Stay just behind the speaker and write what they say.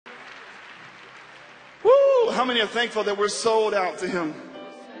how many are thankful that we're sold out to him?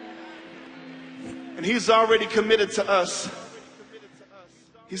 And he's already committed to us.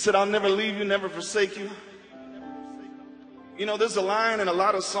 He said, I'll never leave you, never forsake you. You know, there's a line in a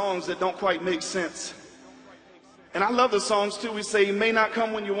lot of songs that don't quite make sense. And I love the songs too. We say he may not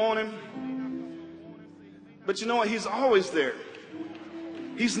come when you want him. But you know what? He's always there.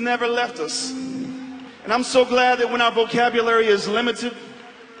 He's never left us. And I'm so glad that when our vocabulary is limited,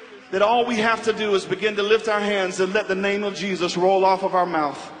 that all we have to do is begin to lift our hands and let the name of Jesus roll off of our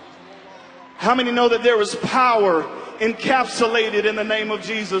mouth. How many know that there is power encapsulated in the name of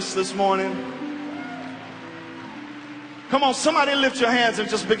Jesus this morning? Come on, somebody lift your hands and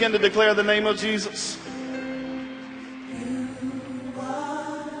just begin to declare the name of Jesus.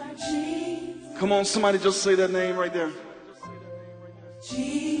 Come on, somebody just say that name right there.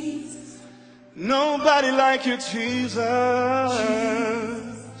 Jesus. Nobody like you, Jesus.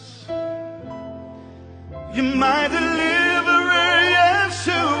 You're my deliverer, yes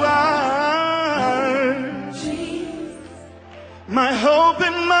you are. Jesus. My hope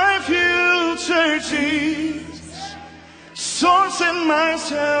and my future, Jesus. Source and my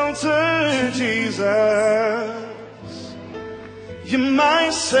shelter, Jesus. You're my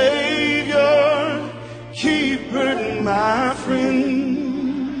Savior, keeper and my friend.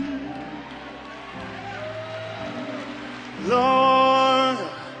 Lord,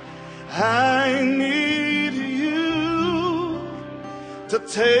 I need you to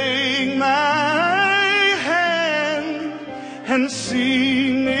take my hand and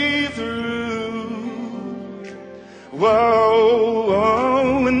see me through. Whoa,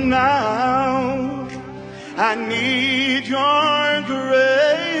 whoa, and now I need your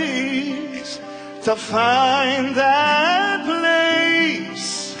grace to find that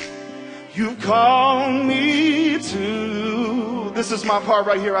place you call me to. This is my part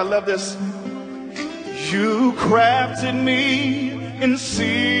right here. I love this. You crafted me in secrecy,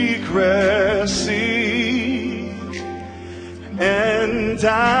 and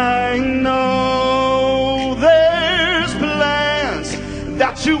I know there's plans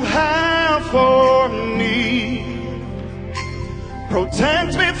that you have for me.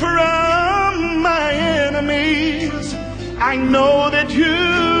 Protect me from my enemies. I know that you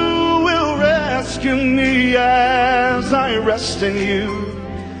will rescue me as I rest in you.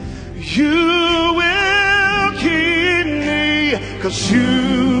 You will keep me, 'cause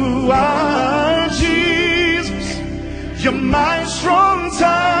you are Jesus. You're my strong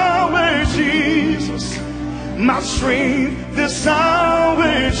tower, Jesus. My strength this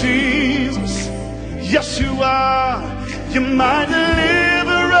hour, Jesus. Yes, you are. You're my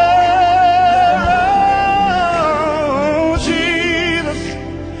deliverer, oh, Jesus.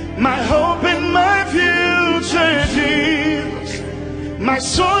 My hope and my future, Jesus. My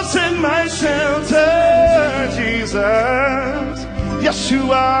source and my shelter, Jesus. Yes,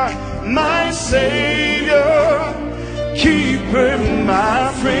 you are my Savior, keeper, my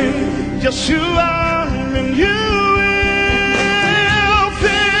friend. Yes, you are, and you will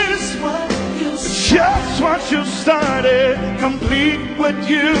finish just what you started, complete what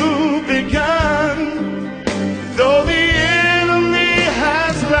you've begun. Though the enemy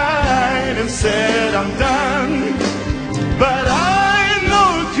has lied and said I'm done, but I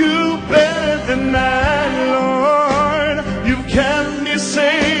know you better than that, Lord. You've kept me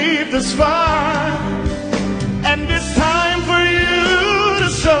safe this far, and it's time for you to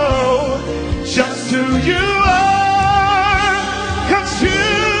show just who you are, 'cause you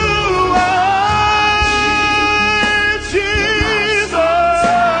are Jesus.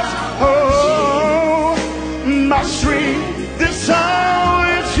 Oh, my strength this hour,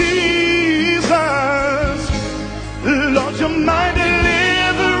 Jesus. Lord, you're my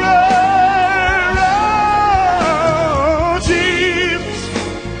deliverer, oh, Jesus.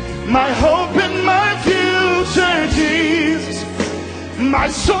 My hope and my future, Jesus. My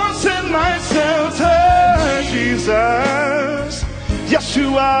source and my shelter, Jesus. Yes,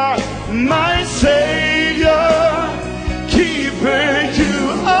 you are my Savior, keeper. You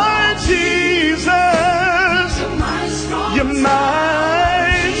are Jesus. You're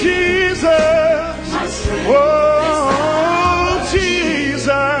my Jesus. Oh,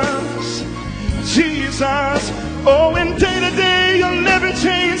 Jesus, Jesus. Oh, and day to day you'll never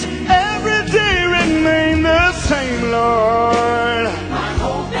change. Every day remain the same, Lord.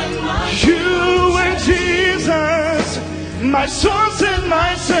 You and Jesus, my source and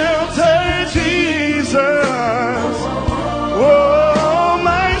my shelter, Jesus. Oh,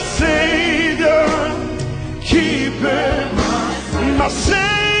 my Savior, keeper, my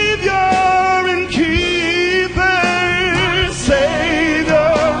Savior and keeper,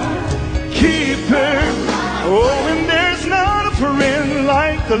 Savior, keeper.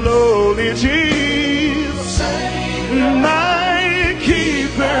 the lowly Jesus, my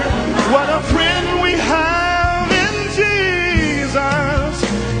keeper. What a friend we have in Jesus.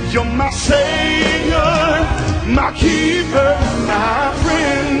 You're my Savior, my keeper, my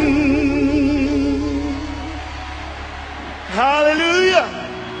friend. Hallelujah.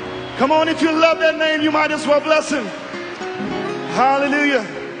 Come on, if you love that name, you might as well bless him. Hallelujah.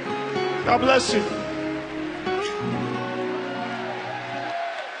 God bless you.